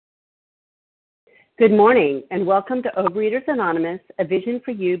Good morning, and welcome to Overeaters Anonymous, a Vision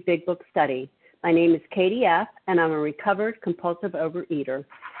for You Big Book Study. My name is Katie F., and I'm a recovered compulsive overeater.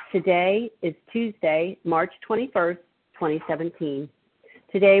 Today is Tuesday, March 21st, 2017.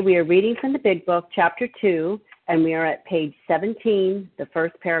 Today we are reading from the Big Book, Chapter 2, and we are at page 17, the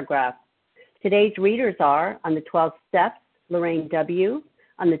first paragraph. Today's readers are, on the 12 Steps, Lorraine W.,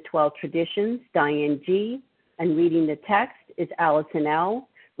 on the 12 Traditions, Diane G., and reading the text is Allison L.,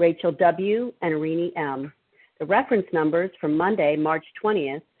 Rachel W., and Irini M. The reference numbers for Monday, March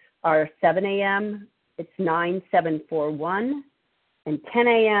 20th are 7 a.m., it's 9741, and 10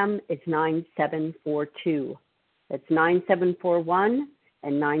 a.m., it's 9742. That's 9741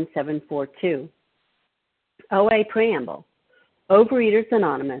 and 9742. OA Preamble. Overeaters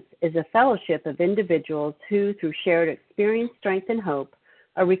Anonymous is a fellowship of individuals who, through shared experience, strength, and hope,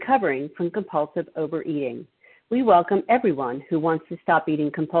 are recovering from compulsive overeating. We welcome everyone who wants to stop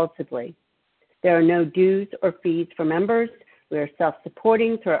eating compulsively. There are no dues or fees for members. We are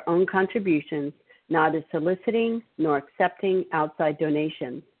self-supporting through our own contributions, neither soliciting nor accepting outside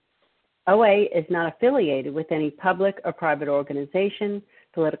donations. OA is not affiliated with any public or private organization,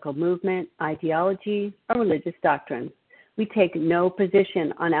 political movement, ideology, or religious doctrine. We take no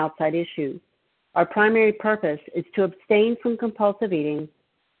position on outside issues. Our primary purpose is to abstain from compulsive eating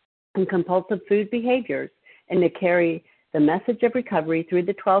and compulsive food behaviors, and to carry the message of recovery through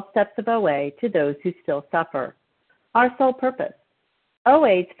the 12 steps of OA to those who still suffer. Our sole purpose.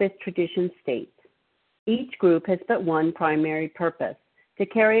 OA's fifth tradition states, each group has but one primary purpose, to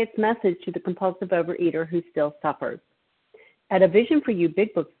carry its message to the compulsive overeater who still suffers. At a Vision for You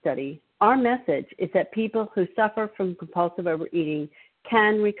Big Book Study, our message is that people who suffer from compulsive overeating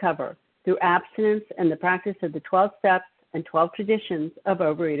can recover through abstinence and the practice of the 12 steps and 12 traditions of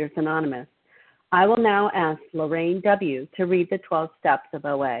Overeaters Anonymous. I will now ask Lorraine W. to read the 12 steps of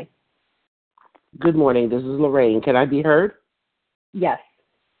OA. Good morning. This is Lorraine. Can I be heard? Yes.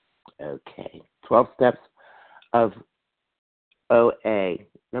 Okay. 12 steps of OA.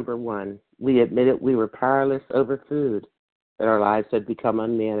 Number 1, we admitted we were powerless over food, that our lives had become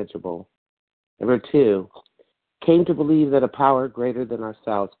unmanageable. Number 2, came to believe that a power greater than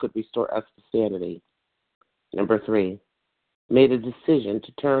ourselves could restore us to sanity. Number 3, made a decision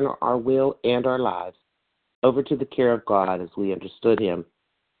to turn our will and our lives over to the care of God as we understood Him.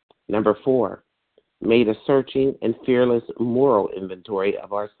 Number 4, made a searching and fearless moral inventory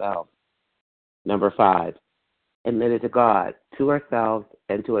of ourselves. Number 5, admitted to God, to ourselves,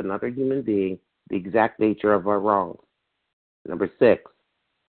 and to another human being the exact nature of our wrongs. Number 6,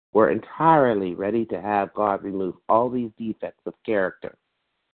 we're entirely ready to have God remove all these defects of character.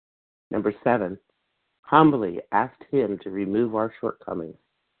 Number 7, humbly asked Him to remove our shortcomings.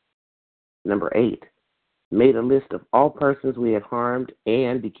 Number 8, made a list of all persons we had harmed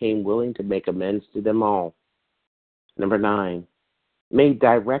and became willing to make amends to them all. Number 9, made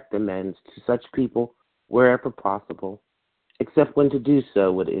direct amends to such people wherever possible, except when to do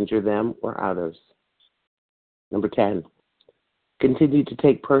so would injure them or others. Number 10, continued to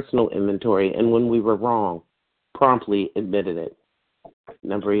take personal inventory, and when we were wrong, promptly admitted it.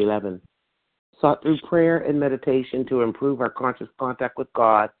 Number 11, sought through prayer and meditation to improve our conscious contact with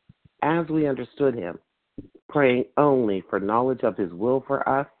God as we understood Him, praying only for knowledge of His will for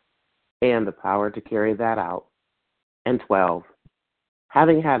us and the power to carry that out. And 12,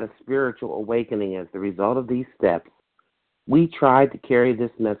 having had a spiritual awakening as the result of these steps, we tried to carry this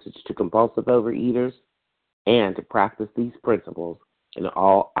message to compulsive overeaters and to practice these principles in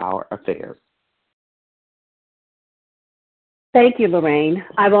all our affairs. Thank you, Lorraine.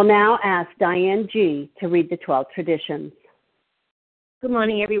 I will now ask Diane G. to read the 12 traditions. Good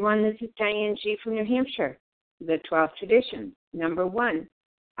morning, everyone. This is Diane G. from New Hampshire. The 12 traditions. Number 1,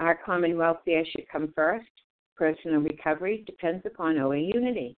 our common welfare should come first. Personal recovery depends upon OA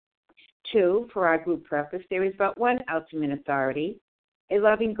unity. 2, for our group purpose, there is but one ultimate authority, a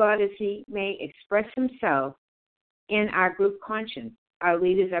loving God as He may express Himself in our group conscience. Our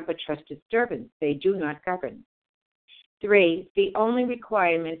leaders are but trusted servants. They do not govern. 3, the only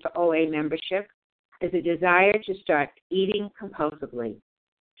requirement for OA membership is a desire to start eating compulsively.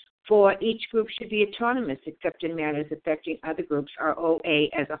 4, each group should be autonomous except in matters affecting other groups or OA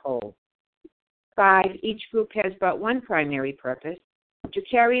as a whole. 5, each group has but one primary purpose, to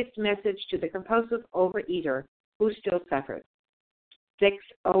carry its message to the compulsive overeater who still suffers. 6,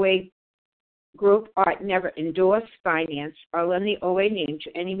 OA group ought never endorse, finance, or lend the OA name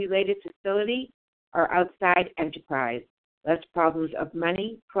to any related facility or outside enterprise, lest problems of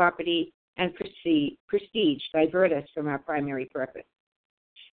money, property, and prestige divert us from our primary purpose.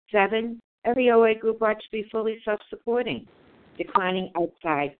 7, every OA group ought to be fully self-supporting, declining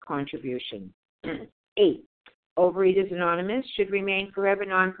outside contribution. 8. Overeaters Anonymous should remain forever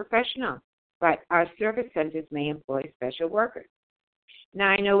non-professional, but our service centers may employ special workers.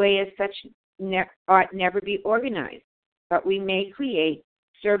 9. OA as such ought never be organized, but we may create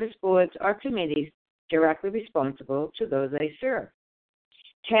service boards or committees directly responsible to those they serve.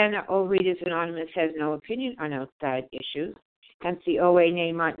 10. Overeaters Anonymous has no opinion on outside issues, hence the OA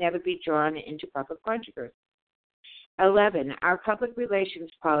name ought never be drawn into public controversy. 11. Our public relations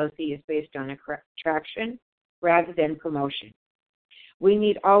policy is based on attraction rather than promotion. We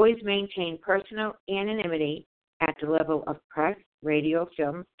need always maintain personal anonymity at the level of press, radio,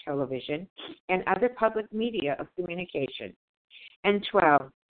 film, television, and other public media of communication. And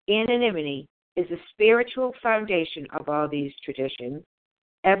 12. Anonymity is the spiritual foundation of all these traditions,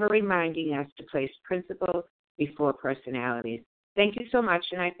 ever reminding us to place principles before personalities. Thank you so much,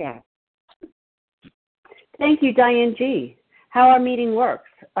 and I pass. Thank you, Diane G. How our meeting works.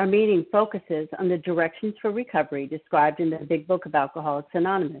 Our meeting focuses on the directions for recovery described in the Big Book of Alcoholics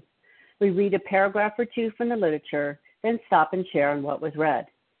Anonymous. We read a paragraph or two from the literature, then stop and share on what was read.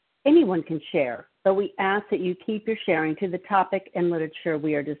 Anyone can share, but we ask that you keep your sharing to the topic and literature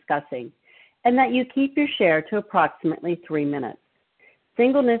we are discussing, and that you keep your share to approximately 3 minutes.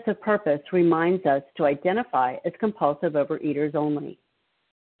 Singleness of purpose reminds us to identify as compulsive overeaters only.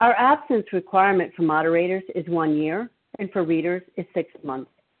 Our absence requirement for moderators is 1 year, and for readers is 6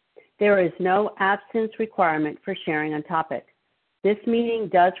 months. There is no absence requirement for sharing on topic. This meeting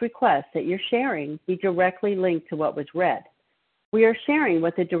does request that your sharing be directly linked to what was read. We are sharing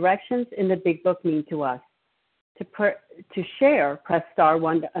what the directions in the Big Book mean to us. To share, press star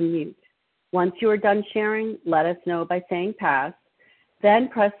 1 to unmute. Once you are done sharing, let us know by saying pass, then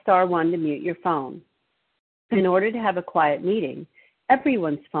press star 1 to mute your phone. In order to have a quiet meeting,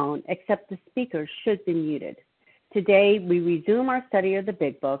 everyone's phone except the speaker should be muted. Today, we resume our study of the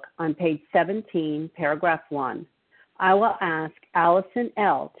Big Book on page 17, paragraph 1. I will ask Allison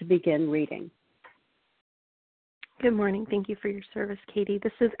L. to begin reading. Good morning. Thank you for your service, Katie.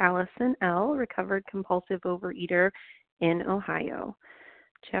 This is Allison L., recovered compulsive overeater in Ohio.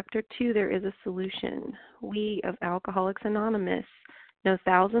 Chapter 2, There is a Solution. We of Alcoholics Anonymous know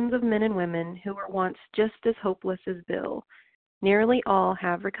thousands of men and women who were once just as hopeless as Bill. Nearly all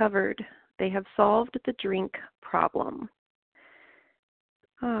have recovered. They have solved the drink problem.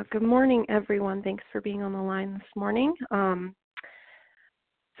 Good morning, everyone. Thanks for being on the line this morning.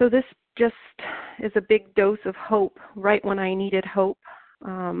 So this just is a big dose of hope right when I needed hope.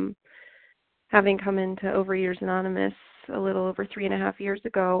 Having come into Overeaters Anonymous a little over 3.5 years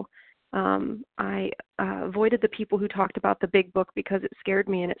ago, I avoided the people who talked about the Big Book because it scared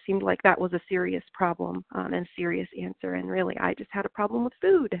me, and it seemed like that was a serious problem and serious answer. And really, I just had a problem with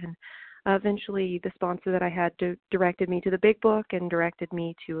food. And eventually, the sponsor that I had directed me to the Big Book and directed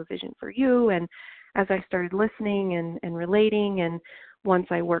me to A Vision for You. And as I started listening and relating, and once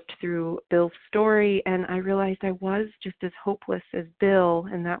I worked through Bill's story, and I realized I was just as hopeless as Bill,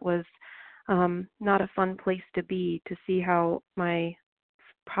 and that was not a fun place to be, to see how my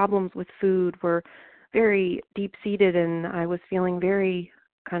problems with food were very deep-seated, and I was feeling very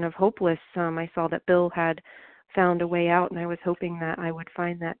kind of hopeless. I saw that Bill had found a way out, and I was hoping that I would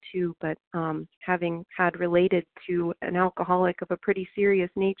find that too. But having had related to an alcoholic of a pretty serious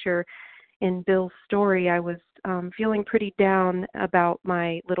nature in Bill's story, I was feeling pretty down about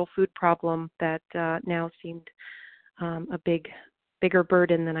my little food problem that now seemed a bigger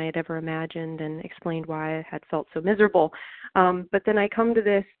burden than I had ever imagined, and explained why I had felt so miserable. But then I come to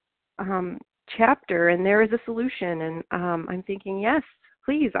this chapter, and there is a solution, and I'm thinking, yes,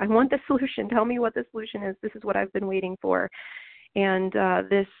 please, I want the solution. Tell me what the solution is. This is what I've been waiting for. And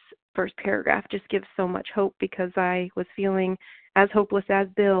this first paragraph just gives so much hope, because I was feeling as hopeless as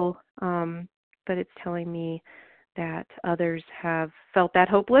Bill, but it's telling me that others have felt that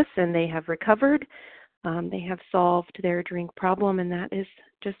hopeless, and they have recovered. They have solved their drink problem, and that is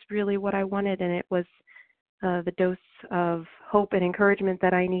just really what I wanted. And it was the dose of hope and encouragement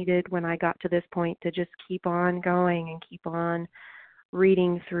that I needed when I got to this point, to just keep on going and keep on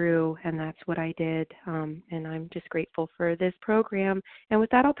reading through, and that's what I did. And I'm just grateful for this program. And with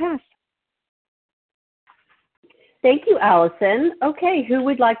that, I'll pass. Thank you, Allison. Okay, who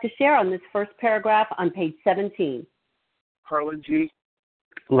would like to share on this first paragraph on page 17? Carlin G.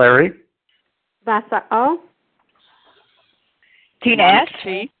 Larry. Vasa O. Tina S.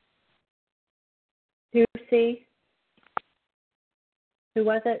 C. Who C? Who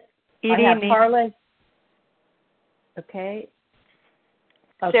was it? Edie I have me. Carlin. Okay.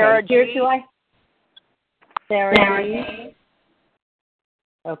 Sarah Here's G. who I. Sarah G.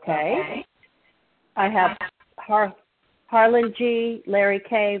 Okay. I have Harlan G, Larry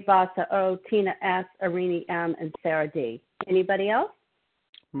K, Vasa O, Tina S, Arini M, and Sarah D. Anybody else?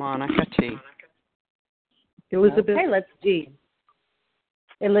 Monica T. Elizabeth Okay, D.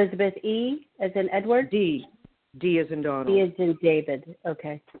 Elizabeth E, as in Edward? D. D as in Donald. D as in David.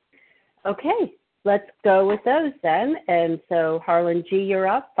 Okay. Okay, let's go with those then. And so Harlan G, you're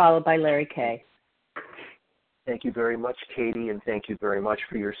up, followed by Larry K. Thank you very much, Katie, and thank you very much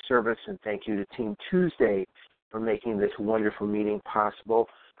for your service, and thank you to Team Tuesday for making this wonderful meeting possible.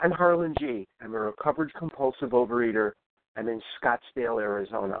 I'm Harlan G. I'm a recovered compulsive overeater. I'm in Scottsdale,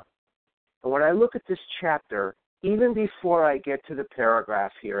 Arizona. And when I look at this chapter, even before I get to the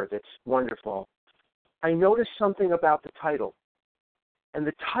paragraph here that's wonderful, I notice something about the title. And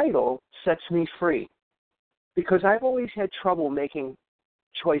the title sets me free because I've always had trouble making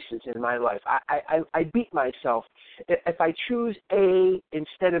choices in my life. I beat myself. If I choose A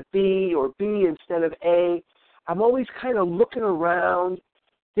instead of B or B instead of A, I'm always kind of looking around.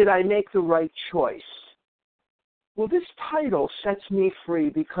 Did I make the right choice? Well, this title sets me free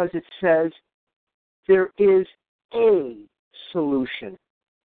because it says there is a solution.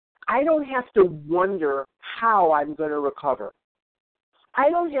 I don't have to wonder how I'm going to recover. I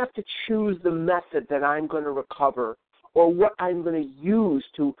don't have to choose the method that I'm going to recover or what I'm going to use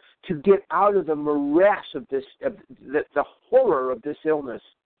to get out of the morass of this, the horror of this illness.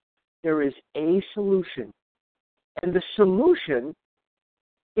 There is a solution. And the solution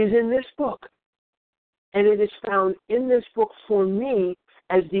is in this book. And it is found in this book for me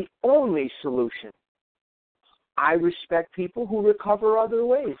as the only solution. I respect people who recover other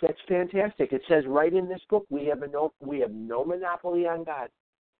ways. That's fantastic. It says right in this book, we have no monopoly on God.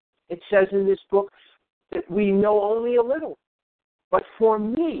 It says in this book that we know only a little. But for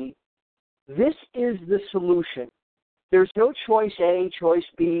me, this is the solution. There's no choice A, choice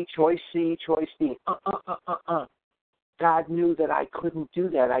B, choice C, choice D. God knew that I couldn't do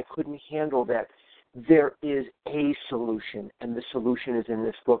that. I couldn't handle that. There is a solution, and the solution is in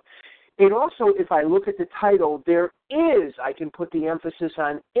this book. It also, if I look at the title, there is, I can put the emphasis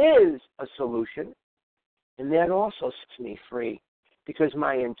on is a solution, and that also sets me free because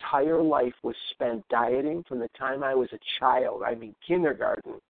my entire life was spent dieting from the time I was a child,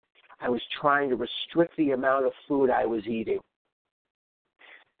 kindergarten. I was trying to restrict the amount of food I was eating.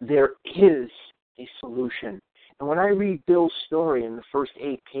 There is a solution. And when I read Bill's story in the first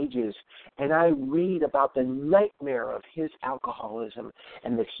 8 pages, and I read about the nightmare of his alcoholism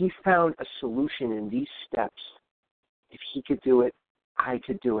and that he found a solution in these steps, if he could do it, I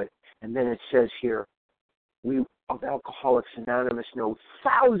could do it. And then it says here, we of Alcoholics Anonymous know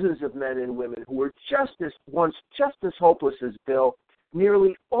thousands of men and women who were once just as hopeless as Bill.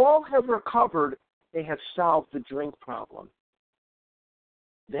 Nearly all have recovered. They have solved the drink problem.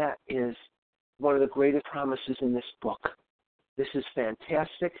 That is one of the greatest promises in this book. This is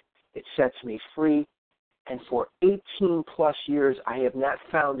fantastic. It sets me free. And for 18 plus years, I have not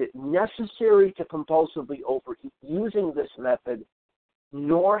found it necessary to compulsively overeat using this method,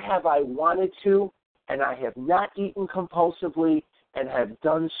 nor have I wanted to, and I have not eaten compulsively and have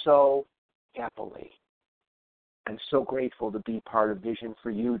done so happily. I'm so grateful to be part of Vision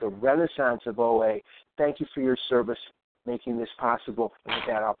for You, the renaissance of OA. Thank you for your service, making this possible. And with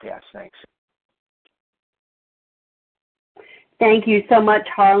that, I'll pass. Thanks. Thank you so much,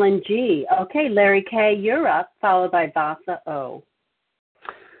 Harlan G. Okay, Larry K., you're up, followed by Vasa O.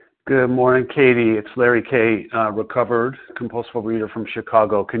 Good morning, Katie. It's Larry K., recovered compulsive overeater from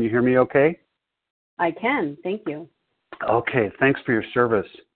Chicago. Can you hear me okay? I can. Thank you. Okay, thanks for your service.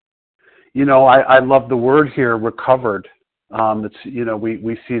 You know, I love the word here, recovered. It's, you know,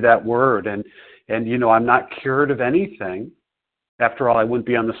 we see that word, and you know, I'm not cured of anything. After all, I wouldn't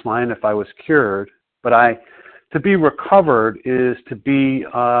be on this line if I was cured. But to be recovered is to be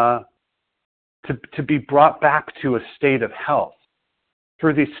brought back to a state of health.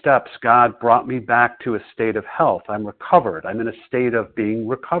 Through these steps, God brought me back to a state of health. I'm recovered. I'm in a state of being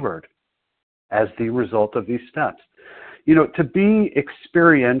recovered as the result of these steps. You know, to be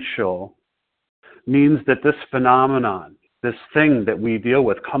experiential means that this phenomenon, this thing that we deal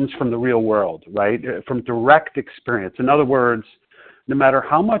with, comes from the real world, right? From direct experience. In other words, no matter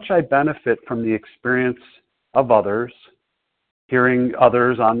how much I benefit from the experience of others, hearing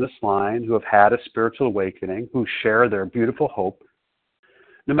others on this line who have had a spiritual awakening, who share their beautiful hope,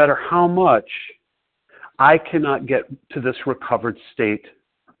 no matter how much, I cannot get to this recovered state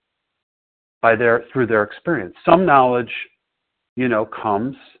through their experience. Some knowledge, you know,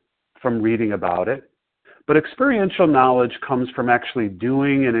 comes from reading about it, but experiential knowledge comes from actually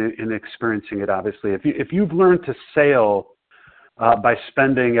doing and experiencing it, obviously. If you've learned to sail by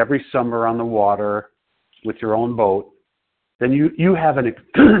spending every summer on the water with your own boat, then you have an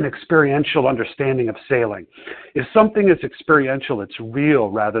experiential understanding of sailing. If something is experiential, it's real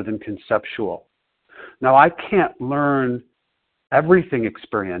rather than conceptual. Now, I can't learn everything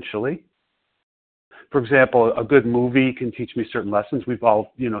experientially. For example, a good movie can teach me certain lessons. We've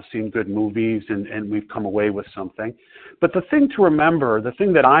all, seen good movies and we've come away with something. But the thing to remember, the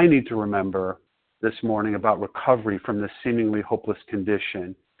thing that I need to remember this morning about recovery from this seemingly hopeless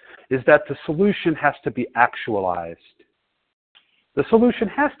condition is that the solution has to be actualized. The solution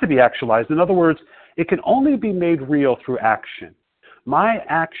has to be actualized. In other words, it can only be made real through action. My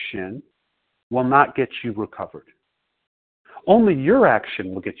action will not get you recovered. Only your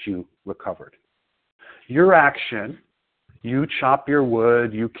action will get you recovered. Your action, you chop your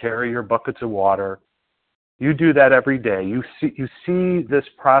wood, you carry your buckets of water, you do that every day. You see this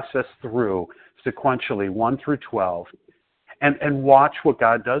process through sequentially, 1 through 12, and watch what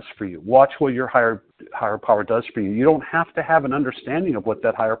God does for you. Watch what your higher power does for you. You don't have to have an understanding of what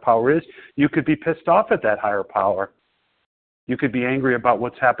that higher power is. You could be pissed off at that higher power. You could be angry about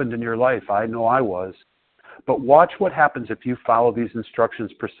what's happened in your life. I know I was. But watch what happens if you follow these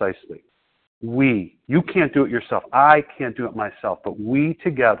instructions precisely. You can't do it yourself. I can't do it myself, but we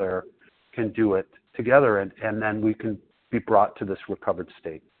together can do it together, and then we can be brought to this recovered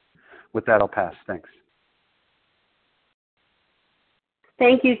state. With that, I'll pass. Thanks.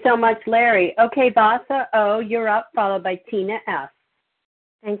 Thank you so much, Larry. Okay, Vasa O, you're up, followed by Tina F.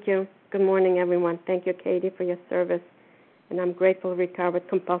 Thank you. Good morning, everyone. Thank you, Katie, for your service. And I'm grateful to recovered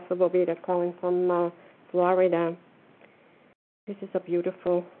compulsive overeater calling from Florida. This is a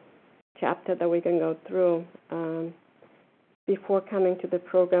beautiful chapter that we can go through. Before coming to the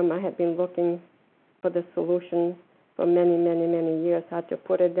program, I had been looking for the solution for many, many, many years, how to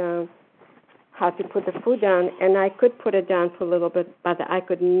put it down, how to put the food down, and I could put it down for a little bit, but I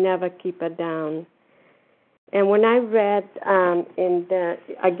could never keep it down. And when I read in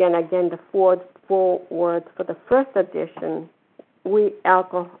the four words for the first edition, we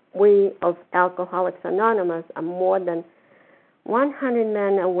of Alcoholics Anonymous are more than 100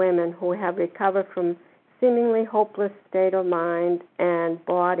 men and women who have recovered from seemingly hopeless state of mind and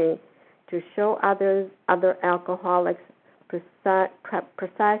body to show other alcoholics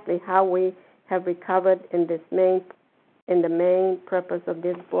precisely how we have recovered in the main purpose of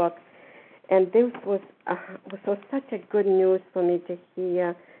this book. And this was such a good news for me to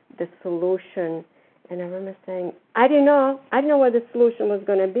hear the solution. And I remember saying, I didn't know what the solution was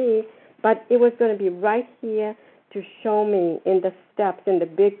going to be, but it was going to be right here to show me in the steps in the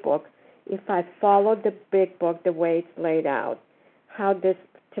big book, if I followed the big book the way it's laid out, how this,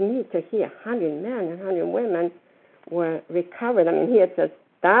 to me, to hear 100 men and 100 women were recovered. I mean, here it says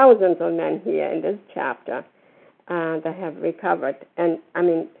thousands of men here in this chapter that have recovered. And, I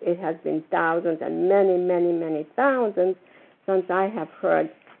mean, it has been thousands and many, many, many thousands since I have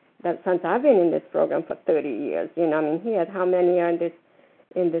heard that, since I've been in this program for 30 years. I mean, here, how many are in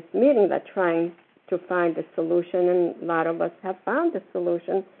this meeting that are trying to find the solution, and a lot of us have found the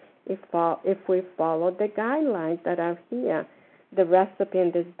solution if we follow the guidelines that are here, the recipe in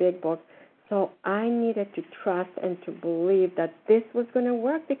this big book. So I needed to trust and to believe that this was going to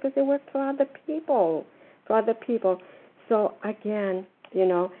work because it worked for other people. So again,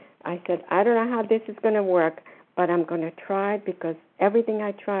 I said, I don't know how this is going to work, but I'm going to try, because everything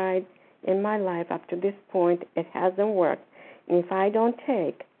I tried in my life up to this point, it hasn't worked. And if I don't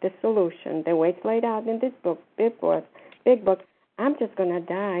take the solution, the way it's laid out in this book, big book, I'm just going to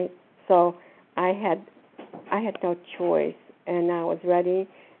die. So I had no choice, and I was ready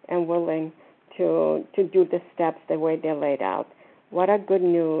and willing to do the steps the way they're laid out. What a good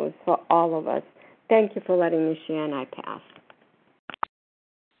news for all of us. Thank you for letting me share, and I pass.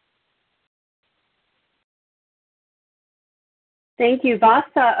 Thank you,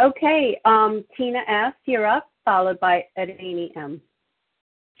 Vasa. Okay, Tina S., you're up, followed by Adani M.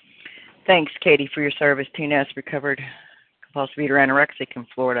 Thanks, Katie, for your service. Tina S., recovered compulsive eater anorexic in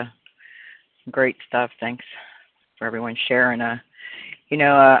Florida. Great stuff. Thanks for everyone sharing.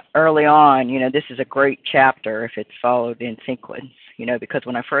 Early on, this is a great chapter if it's followed in sequence, because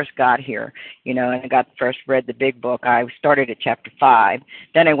when I first got here, and I first read the big book, I started at chapter 5,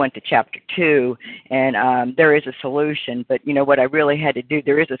 then I went to chapter 2, and there is a solution, but what I really had to do,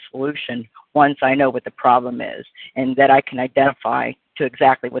 there is a solution once I know what the problem is, and that I can identify to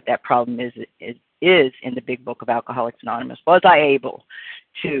exactly what that problem is in the big book of Alcoholics Anonymous. Was I able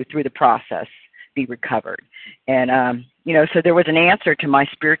to, through the process, be recovered? And so there was an answer to my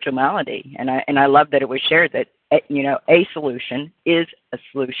spiritual malady, and I love that it was shared that a solution is a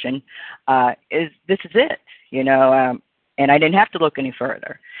solution. This is it, and I didn't have to look any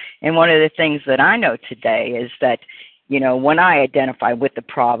further. And one of the things that I know today is that when I identify with the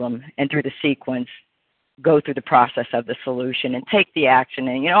problem and through the sequence, go through the process of the solution and take the action.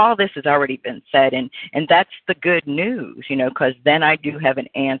 And, all this has already been said. And that's the good news, because then I do have an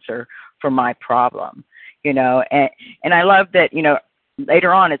answer for my problem, and I love that,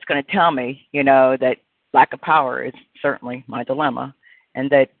 later on it's going to tell me, that lack of power is certainly my dilemma. And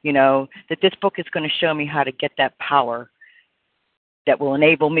that, that this book is going to show me how to get that power that will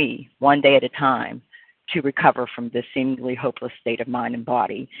enable me one day at a time to recover from this seemingly hopeless state of mind and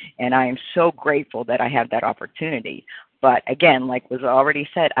body. And I am so grateful that I have that opportunity. But again, like was already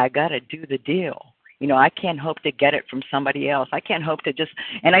said, I got to do the deal. I can't hope to get it from somebody else. I can't hope to just,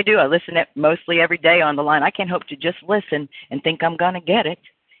 and I do, I listen it mostly every day on the line. I can't hope to just listen and think I'm going to get it.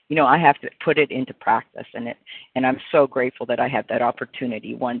 I have to put it into practice, and I'm so grateful that I have that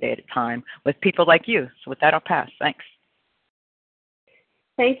opportunity one day at a time with people like you. So with that, I'll pass. Thanks.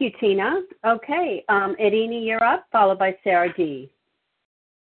 Thank you, Tina. Okay, Irini, you're up, followed by Sarah D.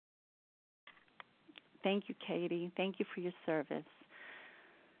 Thank you, Katie. Thank you for your service.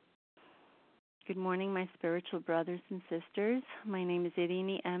 Good morning, my spiritual brothers and sisters. My name is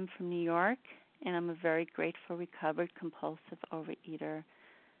Irini M. from New York, and I'm a very grateful, recovered, compulsive overeater.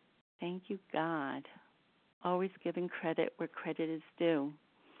 Thank you, God. Always giving credit where credit is due.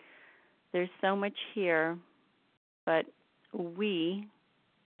 There's so much here, but I'm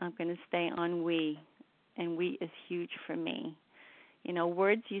going to stay on we, and we is huge for me.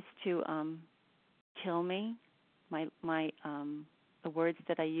 Words used to kill me. The words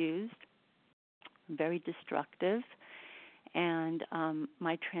that I used, very destructive, and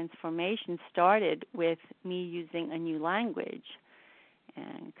my transformation started with me using a new language.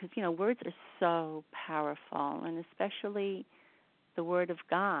 And because, words are so powerful, and especially the word of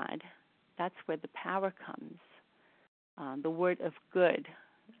God, that's where the power comes. The word of good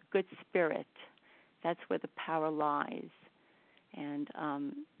spirit, that's where the power lies. And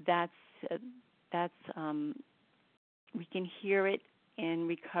that's we can hear it in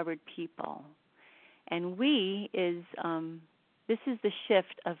recovered people. And this is the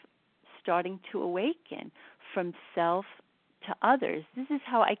shift of starting to awaken from self to others. This is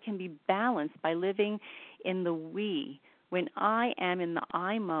how I can be balanced by living in the we. When I am in the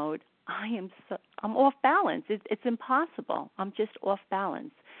I mode, I'm off balance. It's impossible. I'm just off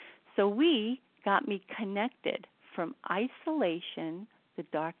balance. So we got me connected from isolation, the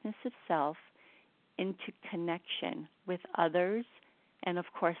darkness of self, into connection with others and, of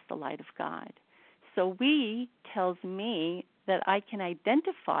course, the light of God. So we tells me that I can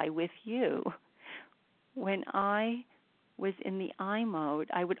identify with you. When I was in the I mode,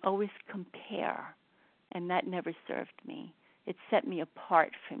 I would always compare, and that never served me. It set me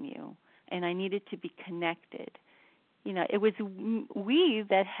apart from you, and I needed to be connected. It was we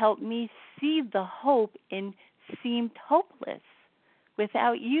that helped me see the hope in seemed hopeless.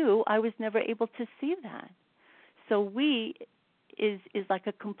 Without you, I was never able to see that. So we is like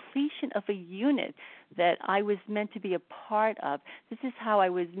a completion of a unit that I was meant to be a part of. This is how I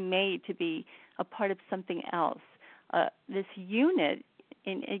was made to be a part of something else. This unit,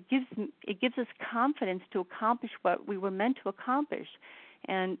 and it gives us confidence to accomplish what we were meant to accomplish.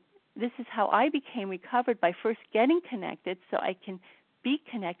 And this is how I became recovered, by first getting connected so I can be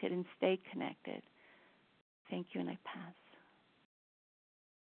connected and stay connected. Thank you, and I pass.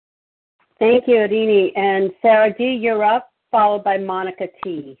 Thank you, Irini. And Sarah D., you're up, followed by Monica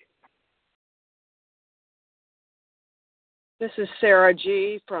T. This is Sarah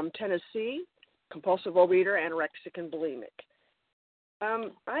G. from Tennessee, compulsive overeater, anorexic, and bulimic.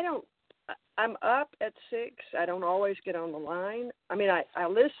 I'm up at 6. I don't always get on the line. I mean, I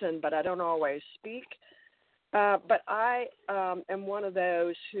listen, but I don't always speak. But I am one of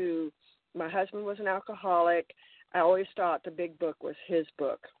those who, my husband was an alcoholic. I always thought the big book was his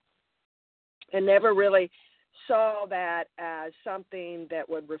book, and never really saw that as something that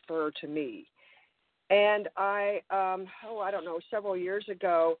would refer to me. And I don't know, several years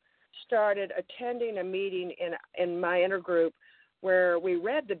ago, started attending a meeting in my intergroup where we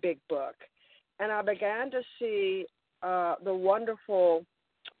read the big book. And I began to see the wonderful,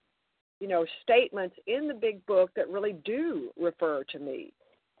 statements in the big book that really do refer to me.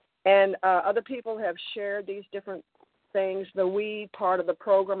 And other people have shared these different things. The we part of the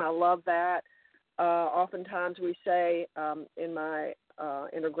program, I love that. Oftentimes we say in my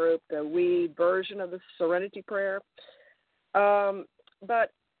intergroup, the we version of the Serenity Prayer.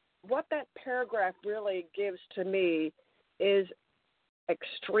 But what that paragraph really gives to me is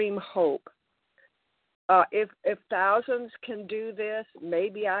extreme hope. If thousands can do this,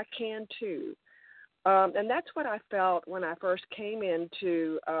 maybe I can too. And that's what I felt when I first came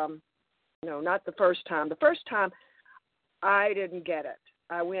into, not the first time. The first time I didn't get it.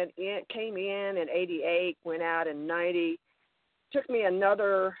 I came in 88, went out in 90. Took me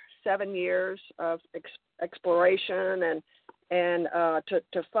another 7 years of exploration and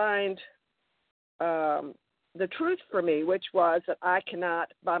to find the truth for me, which was that I cannot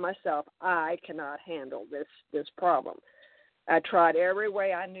handle this problem. I tried every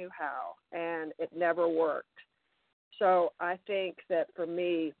way I knew how, and it never worked. So I think that for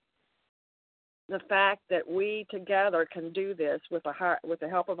me, the fact that we together can do this with the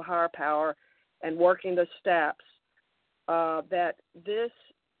help of a higher power and working the steps, that this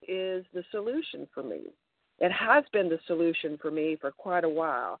is the solution for me. It has been the solution for me for quite a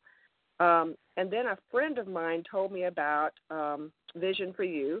while. And then a friend of mine told me about Vision for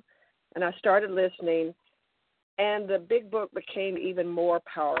You, and I started listening, and the big book became even more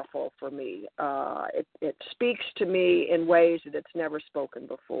powerful for me. It speaks to me in ways that it's never spoken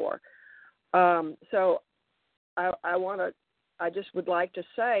before. So I just would like to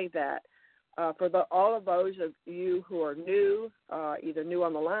say that for all of those of you who are new, either new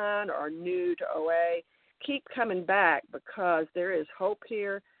on the line or new to OA, keep coming back because there is hope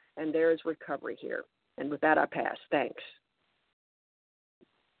here and there is recovery here. And with that, I pass. Thanks.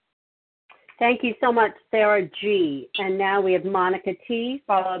 Thank you so much, Sarah G. And now we have Monica T.,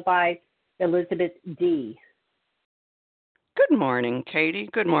 followed by Elizabeth D. Good morning, Katie.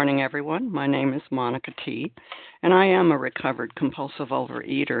 Good morning, everyone. My name is Monica T., and I am a recovered compulsive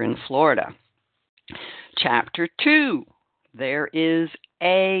overeater in Florida. Chapter 2, there is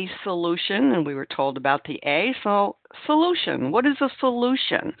a solution, and we were told about the A. So, solution. What is a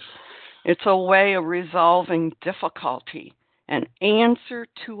solution? It's a way of resolving difficulty, an answer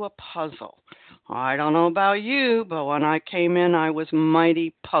to a puzzle. I don't know about you, but when I came in, I was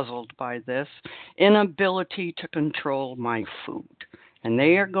mighty puzzled by this inability to control my food. And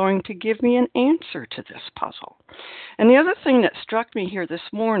they are going to give me an answer to this puzzle. And the other thing that struck me here this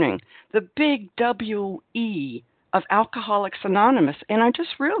morning, the big W-E of Alcoholics Anonymous. And I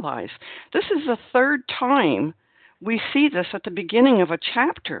just realized this is the third time we see this at the beginning of a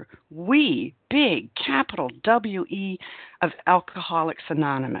chapter. We, big, capital W-E of Alcoholics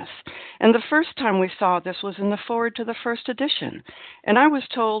Anonymous. And the first time we saw this was in the foreword to the first edition. And I was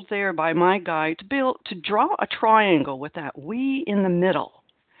told there by my guide to draw a triangle with that we in the middle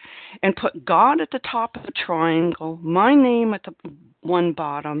and put God at the top of the triangle, my name at the one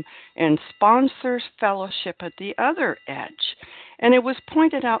bottom, and sponsors fellowship at the other edge. And it was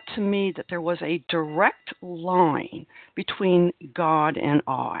pointed out to me that there was a direct line between God and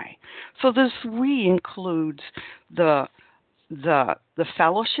I. So this we includes the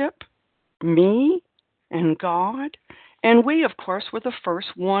fellowship, me, and God. And we, of course, were the first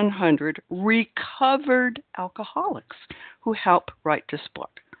 100 recovered alcoholics who helped write this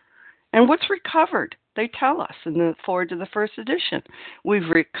book. And what's recovered? They tell us in the foreword to the first edition. We've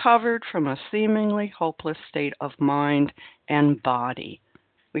recovered from a seemingly hopeless state of mind and body.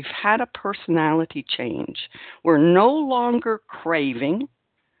 We've had a personality change. We're no longer craving,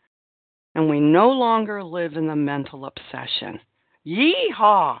 and we no longer live in the mental obsession.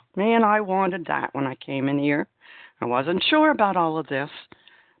 Yeehaw! Man, I wanted that when I came in here. I wasn't sure about all of this,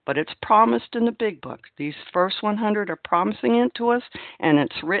 but it's promised in the big book. These first 100 are promising it to us, and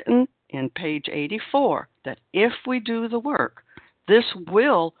it's written in page 84 that if we do the work, this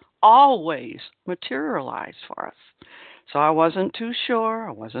will always materialize for us. So I wasn't too sure.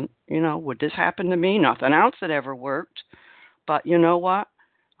 I wasn't, would this happen to me? Nothing else that ever worked. But you know what?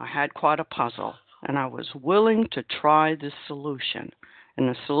 I had quite a puzzle, and I was willing to try this solution. And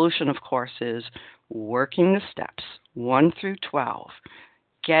the solution, of course, is working the steps 1 through 12,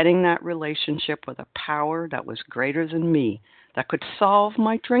 getting that relationship with a power that was greater than me, that could solve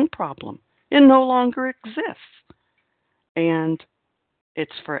my drink problem. It no longer exists. And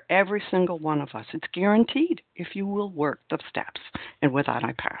it's for every single one of us. It's guaranteed if you will work the steps. And with that,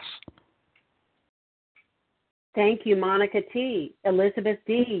 I pass. Thank you, Monica T. Elizabeth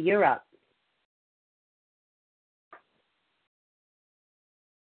D., you're up.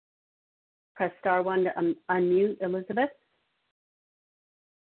 Press star 1 to unmute Elizabeth.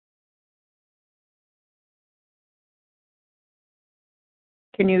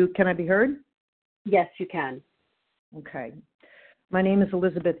 Can I be heard? Yes, you can. Okay. My name is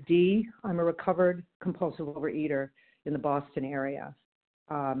Elizabeth D. I'm a recovered compulsive overeater in the Boston area.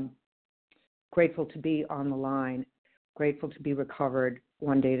 Grateful to be on the line, grateful to be recovered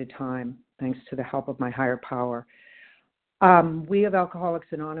one day at a time, thanks to the help of my higher power. We of Alcoholics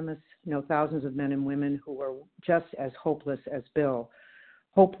Anonymous know thousands of men and women who are just as hopeless as Bill.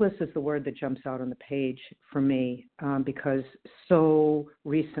 Hopeless is the word that jumps out on the page for me because so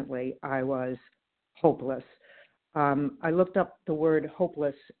recently I was hopeless. I looked up the word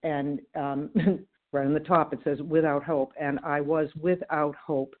hopeless, and right on the top it says without hope, and I was without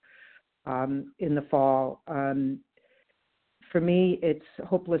hope in the fall. For me, it's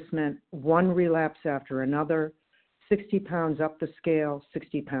hopeless meant one relapse after another, 60 pounds up the scale,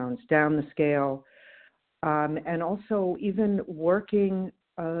 60 pounds down the scale, and also even working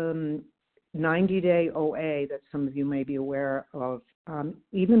 90-day OA that some of you may be aware of,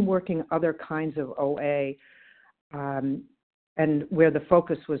 even working other kinds of OA, and where the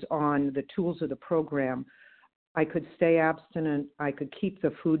focus was on the tools of the program, I could stay abstinent, I could keep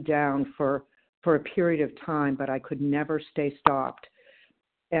the food down for a period of time, but I could never stay stopped.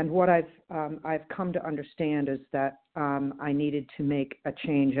 And what I've come to understand is that I needed to make a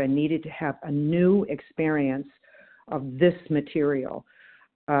change. I needed to have a new experience of this material.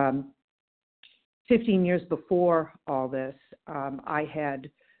 15 years before all this, I had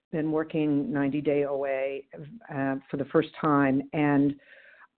been working 90-day OA for the first time, and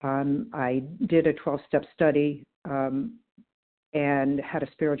I did a 12-step study and had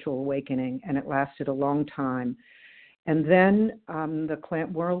a spiritual awakening, and it lasted a long time. And then the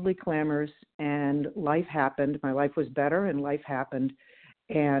worldly clamors and life happened. My life was better, and life happened,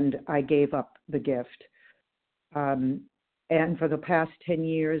 and I gave up the gift. And for the past 10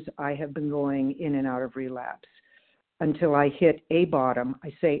 years, I have been going in and out of relapse until I hit a bottom.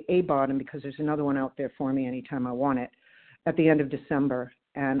 I say a bottom because there's another one out there for me anytime I want it, at the end of December.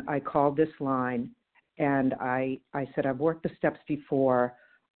 And I called this line, and I said, I've worked the steps before.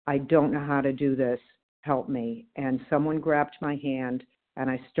 I don't know how to do this. Help me. And someone grabbed my hand, and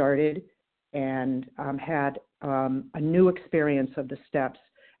I started and had a new experience of the steps,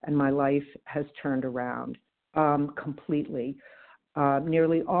 and my life has turned around completely.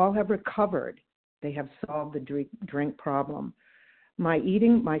 Nearly all have recovered. They have solved the drink problem. My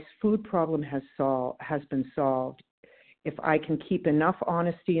food problem has been solved. If I can keep enough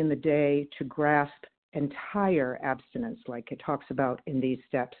honesty in the day to grasp entire abstinence, like it talks about in these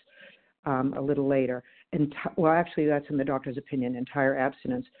steps a little later. Well, actually, that's in the doctor's opinion, entire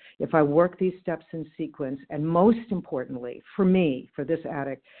abstinence. If I work these steps in sequence, and most importantly, for me, for this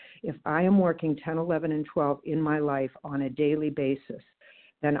addict, if I am working 10, 11, and 12 in my life on a daily basis,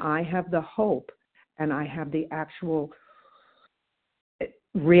 then I have the hope and I have the actual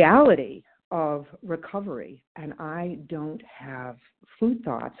reality of recovery, and I don't have food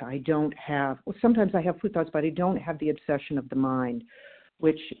thoughts. Sometimes I have food thoughts, but I don't have the obsession of the mind,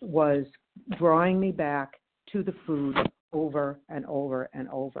 which was drawing me back to the food over and over and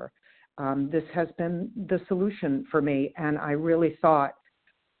over. This has been the solution for me, and I really thought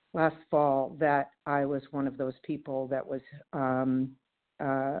last fall that I was one of those people that was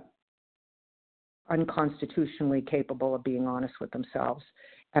unconstitutionally capable of being honest with themselves.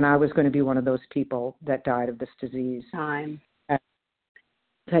 And I was going to be one of those people that died of this disease.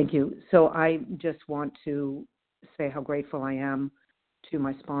 Thank you. So I just want to say how grateful I am to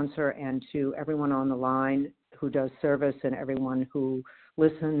my sponsor and to everyone on the line who does service and everyone who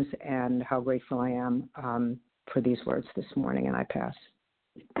listens, and how grateful I am for these words this morning. And I pass.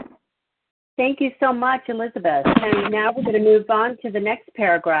 Thank you so much, Elizabeth. And now we're going to move on to the next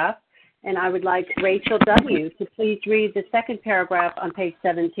paragraph. And I would like Rachel W. to please read the second paragraph on page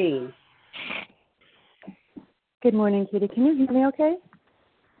 17. Good morning, Katie. Can you hear me okay?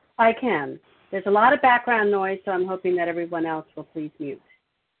 I can. There's a lot of background noise, so I'm hoping that everyone else will please mute.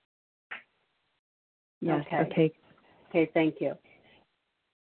 Yes, okay. Okay, thank you.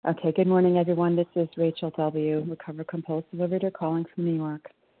 Okay, good morning, everyone. This is Rachel W., recovered compulsive overeater, calling from New York.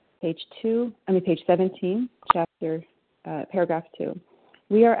 Page 17, paragraph 2.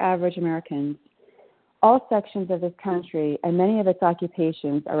 We are average Americans. All sections of this country and many of its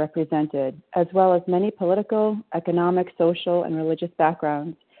occupations are represented, as well as many political, economic, social, and religious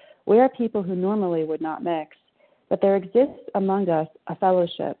backgrounds. We are people who normally would not mix, but there exists among us a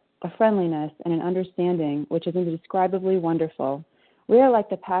fellowship, a friendliness, and an understanding which is indescribably wonderful. We are like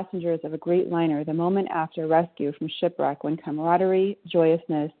the passengers of a great liner the moment after rescue from shipwreck, when camaraderie,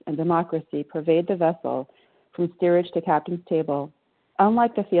 joyousness, and democracy pervade the vessel from steerage to captain's table.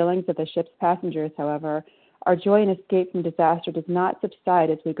 Unlike the feelings of the ship's passengers, however, our joy in escape from disaster does not subside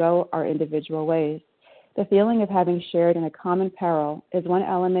as we go our individual ways. The feeling of having shared in a common peril is one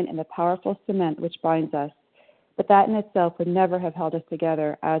element in the powerful cement which binds us, but that in itself would never have held us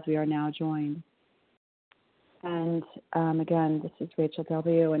together as we are now joined. And again, this is Rachel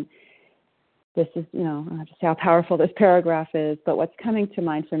W., and this is, I have to say how powerful this paragraph is, but what's coming to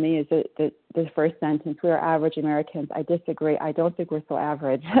mind for me is the first sentence, we are average Americans. I disagree. I don't think we're so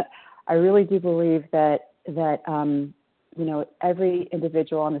average. I really do believe that every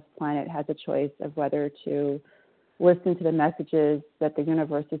individual on this planet has a choice of whether to listen to the messages that the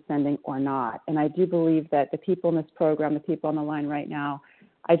universe is sending or not. And I do believe that the people in this program, the people on the line right now,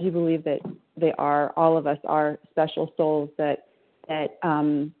 I do believe that they are, all of us are special souls that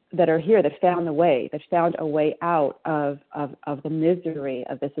are here, that found a way out of the misery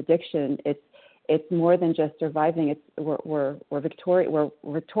of this addiction. It's more than just surviving. We're victorious.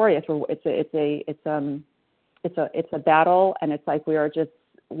 It's a battle, and it's like we are just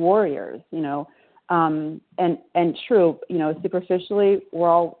warriors, you know. And true, you know, superficially, we're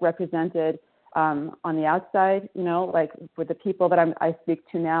all represented on the outside, you know, like with the people that I speak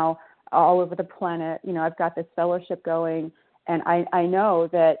to now all over the planet. You know, I've got this fellowship going, and I know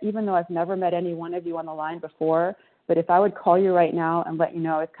that even though I've never met any one of you on the line before, but if I would call you right now and let you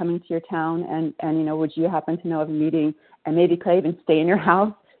know it's coming to your town, and you know, would you happen to know of a meeting, and maybe could I even stay in your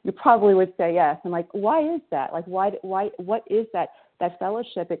house? You probably would say yes. I'm like, why is that? Like, why? What is that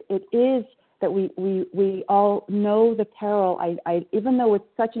fellowship? It is that we all know the peril. I even though it's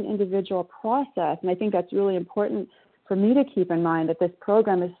such an individual process, and I think that's really important for me to keep in mind, that this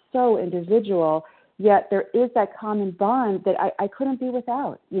program is so individual, yet there is that common bond that I couldn't be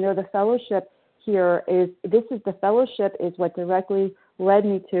without. You know, the fellowship here the fellowship is what directly led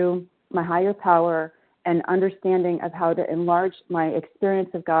me to my higher power and understanding of how to enlarge my experience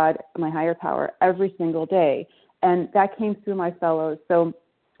of God, my higher power, every single day. And that came through my fellows. So,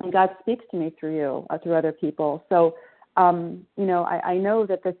 and God speaks to me through you, through other people. So, you know, I know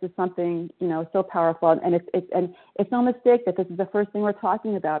that this is something, you know, so powerful, and it's no mistake that this is the first thing we're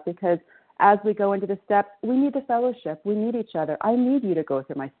talking about, because as we go into the steps, we need the fellowship. We need each other. I need you to go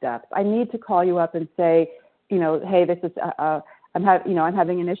through my steps. I need to call you up and say, you know, hey, this is I'm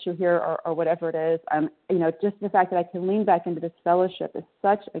having an issue here, or whatever it is. You know, just the fact that I can lean back into this fellowship is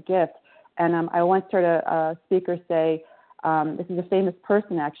such a gift. And I once heard a speaker say, this is a famous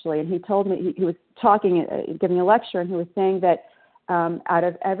person actually, and he told me he was talking, giving a lecture, and he was saying that out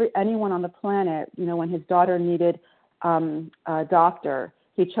of anyone on the planet, you know, when his daughter needed a doctor,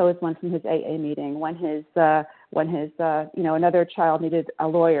 he chose one from his AA meeting. When his you know, another child needed a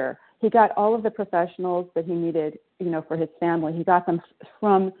lawyer, he got all of the professionals that he needed, you know, for his family. He got them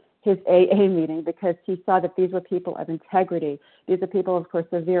from his AA meeting, because he saw that these were people of integrity. These are people of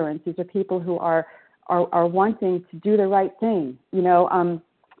perseverance. These are people who are wanting to do the right thing, you know.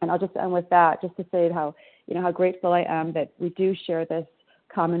 And I'll just end with that, just to say how, you know, how grateful I am that we do share this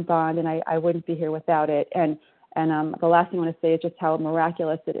common bond, and I wouldn't be here without it. And the last thing I want to say is just how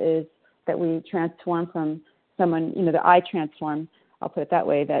miraculous it is that we transform from someone, you know, that I transform, I'll put it that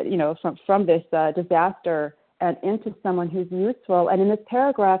way, that, you know, from this disaster and into someone who's useful. And in this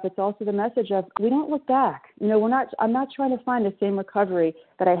paragraph, it's also the message of, we don't look back. You know, I'm not trying to find the same recovery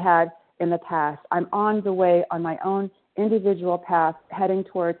that I had in the past. I'm on the way on my own individual path, heading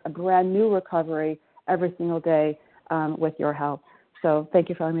towards a brand new recovery every single day with your help. So thank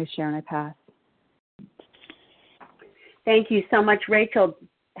you for letting me share, and I pass. Thank you so much, Rachel.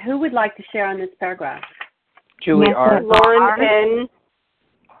 Who would like to share on this paragraph? Julie R. Lauren N.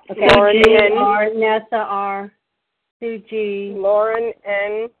 Okay, Lauren N. R. Nessa R. Sue G. Lauren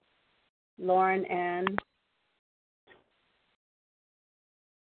N. Lauren N.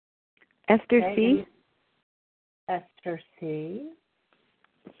 Esther C. Esther C.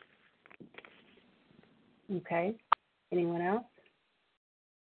 Okay. Anyone else?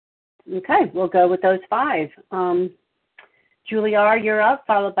 Okay, we'll go with those 5. Julie R., you're up,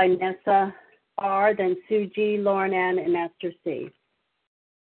 followed by Nessa R., then Sue G., Lauren N., and Esther C.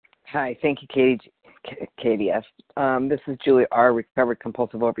 Hi, thank you, Katie S. This is Julie R., recovered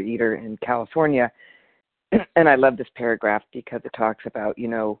compulsive overeater in California. And I love this paragraph because it talks about, you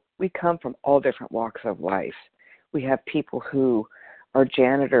know, we come from all different walks of life. We have people who are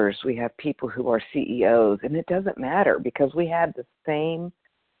janitors. We have people who are CEOs. And it doesn't matter, because we have the same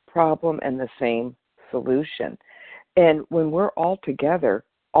problem and the same solution. And when we're all together,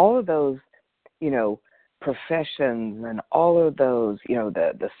 all of those, you know, professions and all of those, you know,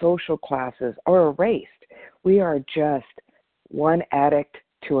 the social classes are erased. We are just one addict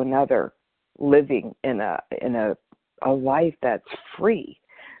to another, living in a life that's free.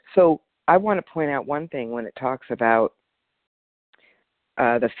 So I want to point out one thing when it talks about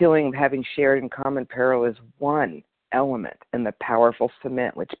the feeling of having shared in common peril is one element in the powerful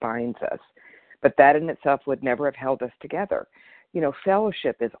cement which binds us. But that in itself would never have held us together. You know,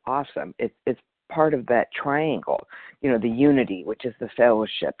 fellowship is awesome. It's part of that triangle, you know, the unity, which is the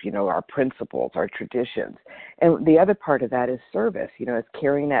fellowship, you know, our principles, our traditions. And the other part of that is service, you know, it's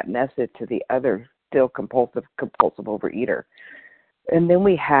carrying that message to the other still compulsive overeater. And then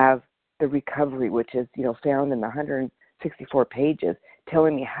we have the recovery, which is, you know, found in the 164 pages,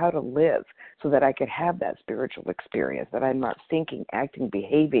 telling me how to live. so that I could have that spiritual experience, that I'm not thinking, acting,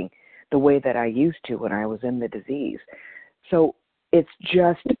 behaving the way that I used to when I was in the disease. So it's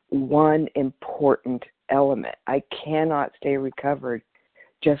just one important element. I cannot stay recovered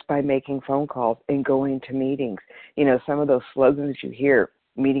just by making phone calls and going to meetings. You know, some of those slogans you hear,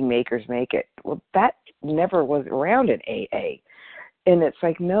 meeting makers make it. Well, that never was around in AA. And it's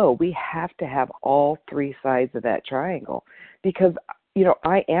like, no, we have to have all three sides of that triangle because, you know,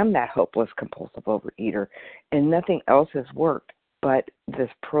 I am that hopeless compulsive overeater and nothing else has worked but this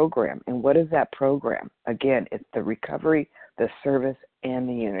program. And what is that program? Again, it's the recovery, the service, and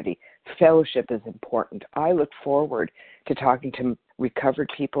the unity. Fellowship is important. I look forward to talking to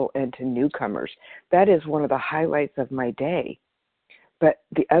recovered people and to newcomers. That is one of the highlights of my day. But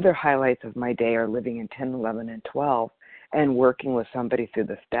the other highlights of my day are living in 10, 11, and 12 and working with somebody through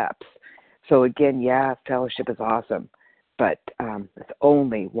the steps. So again, yeah, fellowship is awesome, but it's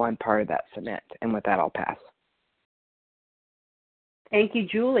only one part of that cement. And with that, I'll pass. Thank you,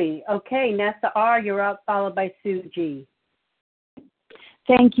 Julie. Okay, Nessa R., you're up, followed by Sue G.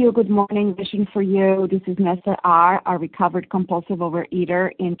 Thank you. Good morning. Vision for you. This is Nessa R., a recovered compulsive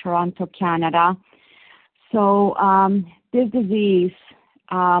overeater in Toronto, Canada. So this disease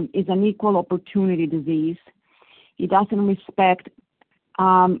is an equal opportunity disease. It doesn't respect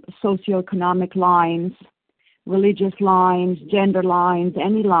socioeconomic lines, religious lines, gender lines,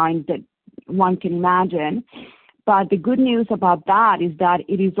 any lines that one can imagine. But the good news about that is that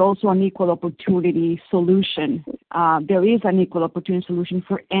it is also an equal opportunity solution. There is an equal opportunity solution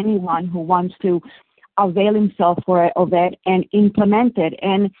for anyone who wants to avail himself of it and implement it.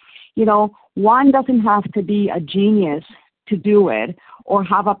 And, you know, one doesn't have to be a genius to do it or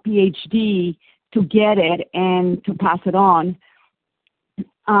have a PhD to get it and to pass it on.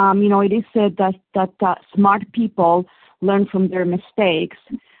 You know, it is said that smart people learn from their mistakes,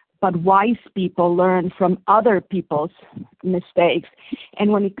 but wise people learn from other people's mistakes.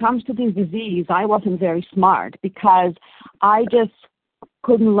 And when it comes to this disease, I wasn't very smart because I just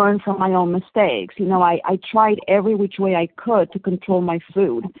couldn't learn from my own mistakes. You know, I tried every which way I could to control my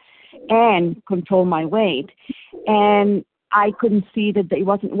food and control my weight, and I couldn't see that it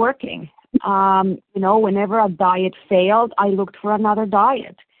wasn't working. You know, whenever a diet failed, I looked for another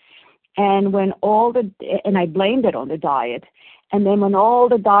diet. And and I blamed it on the diet. And then when all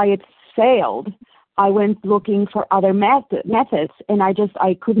the diets failed, I went looking for other methods, and I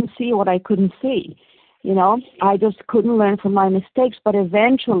couldn't see what I couldn't see. You know, I just couldn't learn from my mistakes. But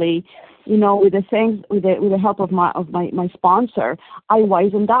eventually, you know, with the help of my sponsor, I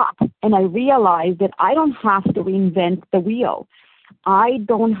wisened up, and I realized that I don't have to reinvent the wheel. I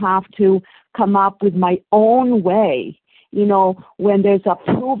don't have to come up with my own way, you know, when there's a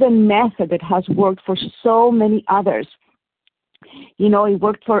proven method that has worked for so many others. You know, it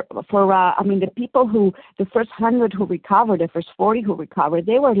worked for the people the first 100 who recovered, the first 40 who recovered,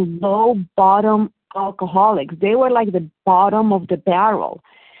 they were low bottom alcoholics. They were like the bottom of the barrel.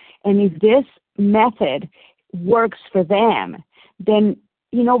 And if this method works for them, then,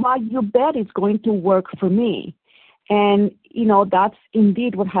 you know what, you bet it's going to work for me. And, you know, that's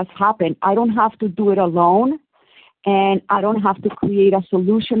indeed what has happened. I don't have to do it alone, and I don't have to create a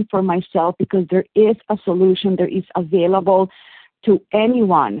solution for myself because there is a solution that is available to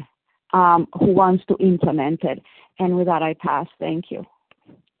anyone who wants to implement it. And with that, I pass. Thank you.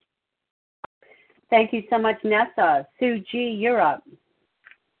 Thank you so much, Nessa. Sue G., you're up.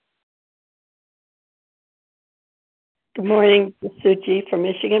 Good morning. This is Sue G. from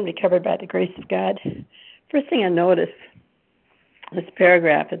Michigan, recovered by the grace of God. First thing I noticed in this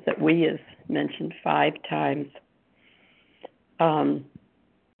paragraph is that we is mentioned 5 times. I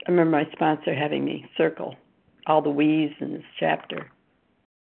remember my sponsor having me circle all the we's in this chapter.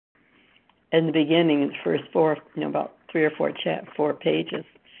 In the beginning, the first 4, about 3 or 4 pages,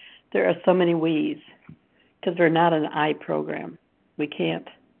 there are so many we's because we're not an I program. We can't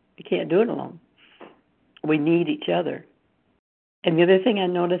do it alone. We need each other. And the other thing I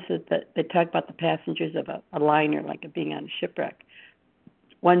noticed is that they talk about the passengers of a liner, like it being on a shipwreck.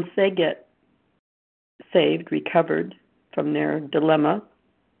 Once they get saved, recovered from their dilemma,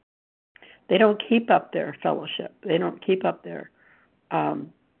 they don't keep up their fellowship. They don't keep up their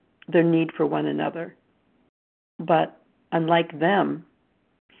need for one another. But unlike them,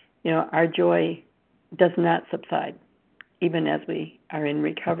 our joy does not subside, even as we are in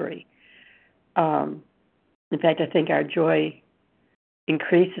recovery. In fact, I think our joy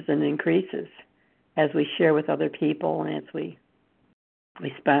increases and increases as we share with other people and as we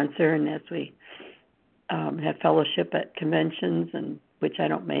sponsor and as we have fellowship at conventions, and which I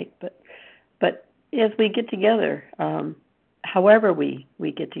don't make, but as we get together, however we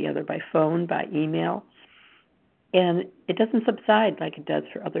get together, by phone, by email. And it doesn't subside like it does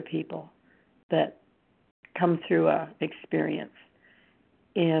for other people that come through a experience.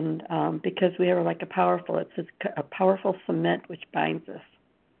 And because we are like it's a powerful cement which binds us.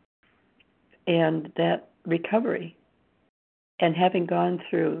 And that recovery, and having gone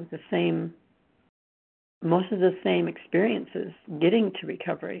through most of the same experiences getting to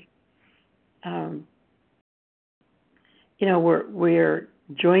recovery, we're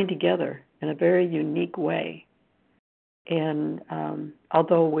joined together in a very unique way. And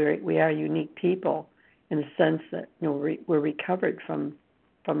although we are unique people in the sense that we're recovered from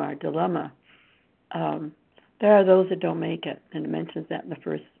our dilemma, there are those that don't make it, and it mentions that in the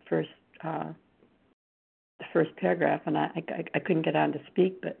first paragraph. And I couldn't get on to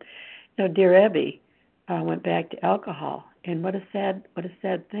speak, but dear Abby went back to alcohol, and what a sad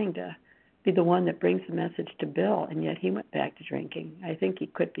thing to be the one that brings the message to Bill, and yet he went back to drinking. I think he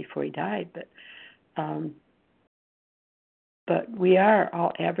quit before he died, but we are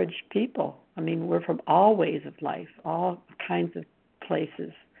all average people. I mean, we're from all ways of life, all kinds of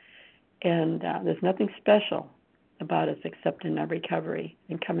places, and there's nothing special about us except in our recovery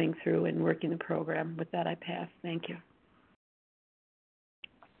and coming through and working the program. With that, I pass. Thank you.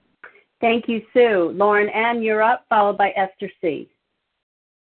 Thank you, Sue. Lauren N., you're up, followed by Esther C.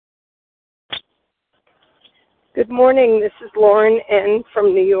 Good morning. This is Lauren N.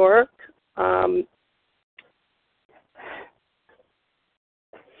 from New York.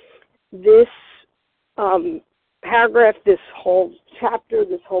 This paragraph, this whole chapter,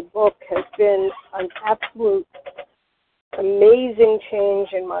 this whole book has been an absolute amazing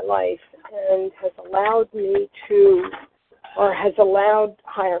change in my life, and has allowed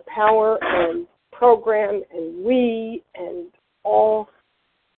higher power and program and we and all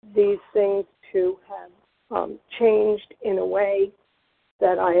these things to have changed in a way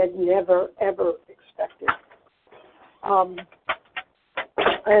that I had never, ever expected. I'm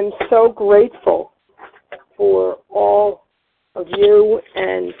so grateful for all of you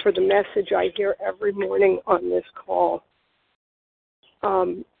and for the message I hear every morning on this call.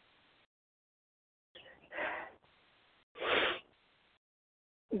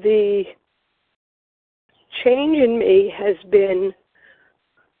 The change in me has been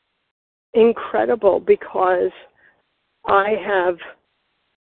incredible because I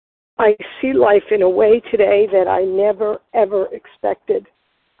see life in a way today that I never, ever expected.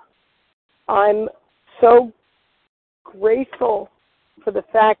 I'm so grateful for the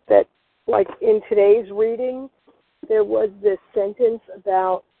fact that, like in today's reading, there was this sentence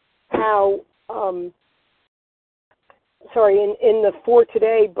about how, in the For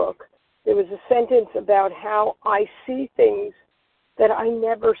Today book, there was a sentence about how I see things that I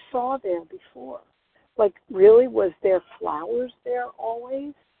never saw there before. Like, really, was there flowers there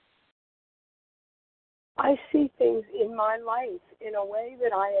always? I see things in my life in a way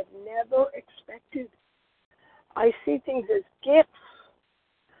that I had never expected. I see things as gifts.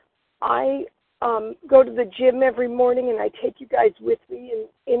 I go to the gym every morning, and I take you guys with me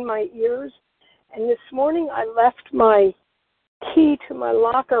in my ears. And this morning I left my key to my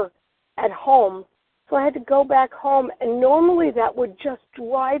locker at home, so I had to go back home. And normally that would just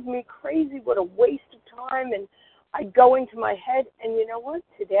drive me crazy. What a waste of time. And I'd go into my head. And you know what?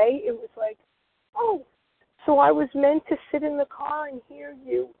 Today it was like, oh, so I was meant to sit in the car and hear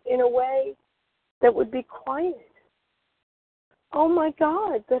you in a way that would be quiet. Oh my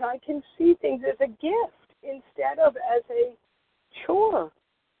God, that I can see things as a gift instead of as a chore.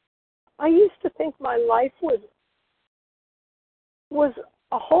 I used to think my life was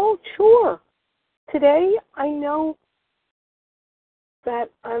a whole chore. Today I know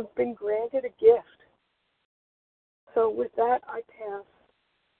that I've been granted a gift. So with that, I pass.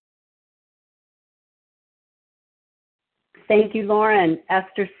 Thank you, Lauren.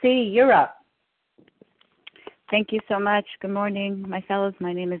 Esther C., you're up. Thank you so much. Good morning, my fellows.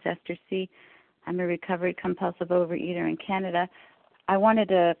 My name is Esther C. I'm a recovered compulsive overeater in Canada. I wanted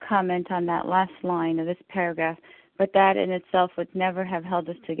to comment on that last line of this paragraph, but that in itself would never have held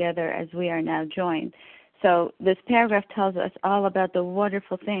us together as we are now joined. So this paragraph tells us all about the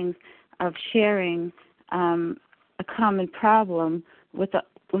wonderful things of sharing a common problem with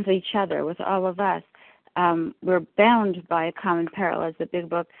each other, with all of us. We're bound by a common peril, as the Big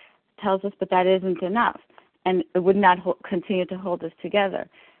Book tells us, but that isn't enough, and it would not continue to hold us together.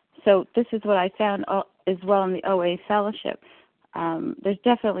 So this is what I found as well in the OA fellowship. There's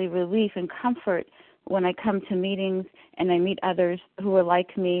definitely relief and comfort when I come to meetings and I meet others who are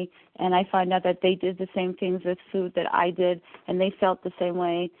like me, and I find out that they did the same things with food that I did, and they felt the same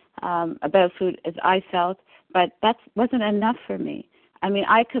way about food as I felt, but that wasn't enough for me. I mean,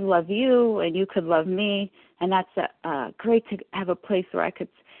 I could love you and you could love me, and that's great to have a place where I could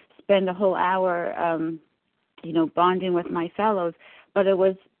spend a whole hour, bonding with my fellows. But it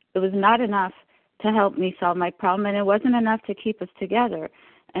was not enough to help me solve my problem, and it wasn't enough to keep us together.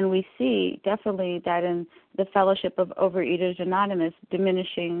 And we see definitely that in the Fellowship of Overeaters Anonymous,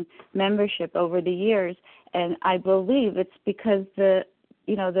 diminishing membership over the years. And I believe it's because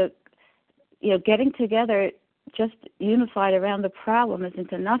getting together just unified around the problem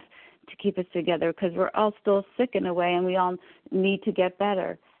isn't enough to keep us together, because we're all still sick in a way, and we all need to get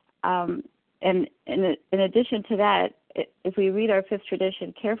better. And in addition to that, if we read our fifth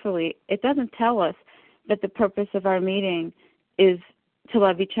tradition carefully, it doesn't tell us that the purpose of our meeting is to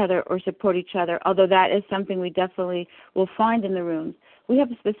love each other or support each other, although that is something we definitely will find in the rooms. We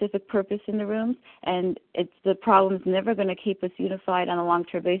have a specific purpose in the rooms, and the problem's never going to keep us unified on a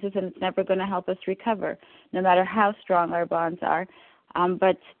long-term basis, and it's never going to help us recover, no matter how strong our bonds are.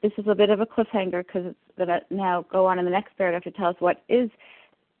 But this is a bit of a cliffhanger, because it's going to now go on in the next paragraph to tell us what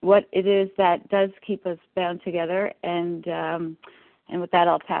it is that does keep us bound together. And with that,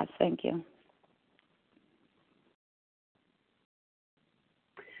 I'll pass. Thank you.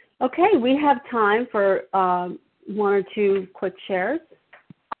 Okay, we have time for one or two quick shares.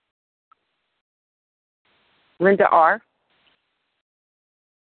 Linda R.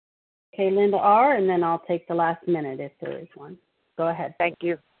 Okay, Linda R., and then I'll take the last minute if there is one. Go ahead. Thank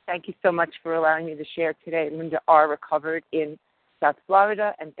you. Thank you so much for allowing me to share today. Linda R., recovered in South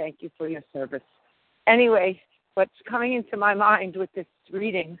Florida, and thank you for your service. Anyway, what's coming into my mind with this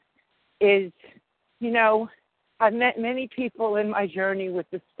reading is, I've met many people in my journey with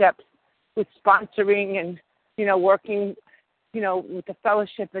the steps, with sponsoring and, working, with the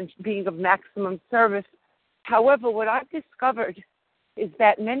fellowship and being of maximum service. However, what I've discovered is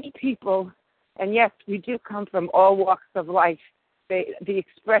that many people, and yes, we do come from all walks of life, the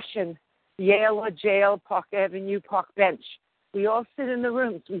expression, Yale or jail, Park Avenue, Park bench. We all sit in the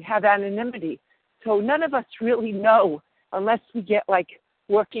rooms. We have anonymity. So none of us really know, unless we get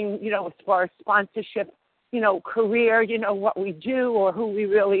working, as far as sponsorship, career, what we do or who we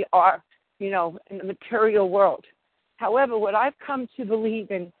really are, in the material world. However, what I've come to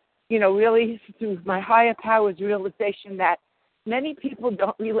believe in, really through my higher powers realization that many people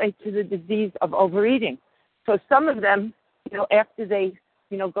don't relate to the disease of overeating. So some of them, after they,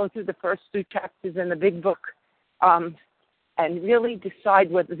 go through the first 2 chapters in the big book, and really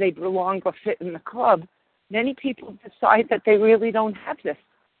decide whether they belong or fit in the club, many people decide that they really don't have this.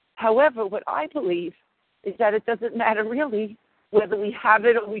 However, what I believe is that it doesn't matter really whether we have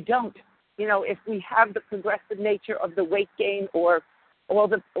it or we don't. If we have the progressive nature of the weight gain or all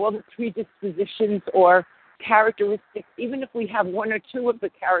the predispositions or characteristics, even if we have 1 or 2 of the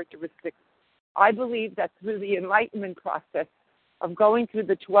characteristics, I believe that through the enlightenment process of going through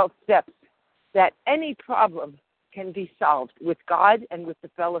the 12 steps, that any problem can be solved with God and with the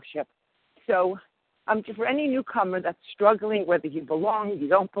fellowship. So for any newcomer that's struggling, whether you belong, you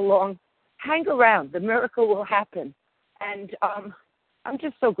don't belong, hang around. The miracle will happen. And I'm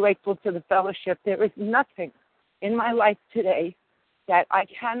just so grateful to the fellowship. There is nothing in my life today that I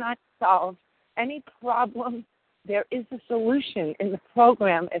cannot solve. Any problem, there is a solution in the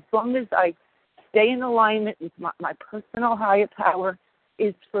program as long as I stay in alignment with my personal higher power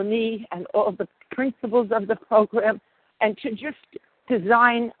is for me and all the principles of the program, and to just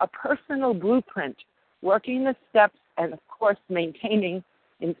design a personal blueprint, working the steps and, of course, maintaining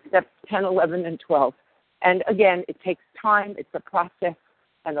in steps 10, 11, and 12. And again, it takes time, it's a process,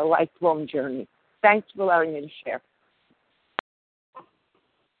 and a lifelong journey. Thanks for allowing me to share.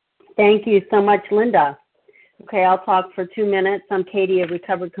 Thank you so much, Linda. Okay, I'll talk for 2 minutes. I'm Katie, a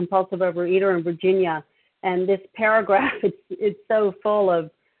recovered compulsive overeater in Virginia. And this paragraph, it's so full of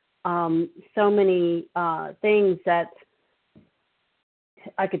so many things that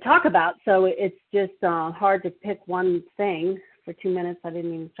I could talk about. So it's just hard to pick one thing for 2 minutes. I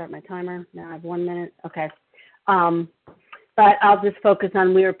didn't even start my timer. Now I have 1 minute. Okay. But I'll just focus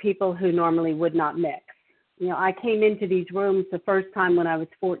on we are people who normally would not mix. I came into these rooms the first time when I was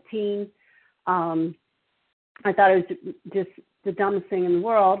 14. I thought it was just the dumbest thing in the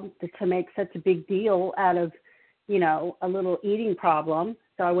world to make such a big deal out of, a little eating problem.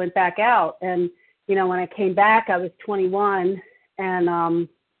 So I went back out, and, when I came back, I was 21 and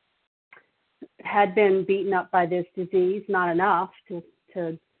had been beaten up by this disease, not enough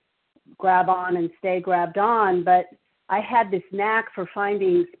to grab on and stay grabbed on, but I had this knack for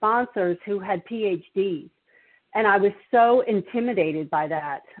finding sponsors who had PhDs, and I was so intimidated by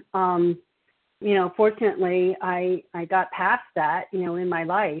that. Fortunately, I got past that, in my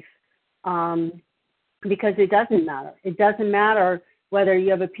life. because it doesn't matter. It doesn't matter whether you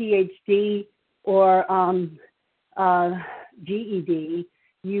have a PhD or GED.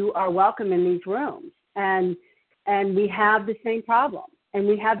 You are welcome in these rooms, and we have the same problem, and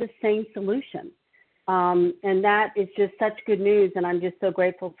we have the same solution. And that is just such good news, and I'm just so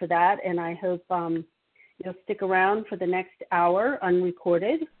grateful for that. And I hope you'll stick around for the next hour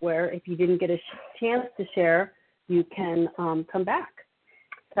unrecorded, where if you didn't get a chance to share, you can come back.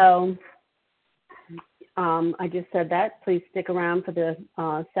 So I just said that. Please stick around for the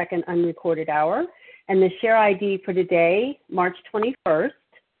second unrecorded hour. And the share ID for today, March 21st,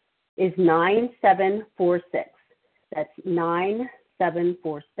 is 9746. That's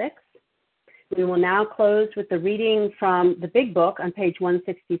 9746. We will now close with the reading from the Big Book on page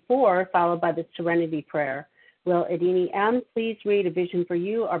 164, followed by the Serenity Prayer. Will Adini M. please read A Vision for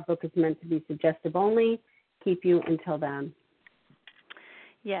You? Our book is meant to be suggestive only. Keep you until then.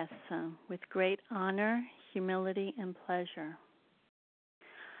 Yes, with great honor, humility, and pleasure.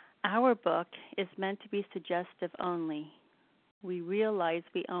 Our book is meant to be suggestive only. We realize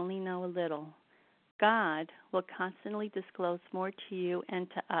we only know a little. God will constantly disclose more to you and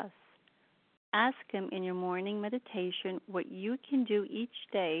to us. Ask Him in your morning meditation what you can do each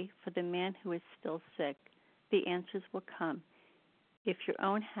day for the man who is still sick. The answers will come if your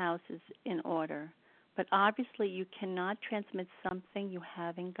own house is in order. But obviously you cannot transmit something you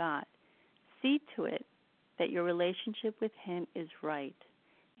have in God. See to it that your relationship with Him is right,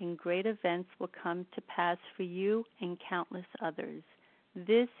 and great events will come to pass for you and countless others.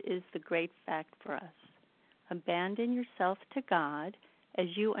 This is the great fact for us. Abandon yourself to God as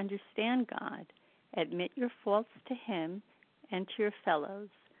you understand God. Admit your faults to Him and to your fellows.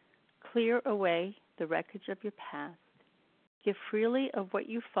 Clear away the wreckage of your past. Give freely of what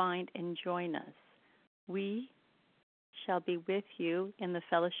you find and join us. We shall be with you in the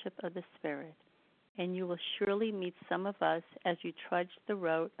fellowship of the Spirit, and you will surely meet some of us as you trudge the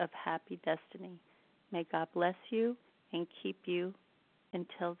road of happy destiny. May God bless you and keep you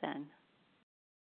until then.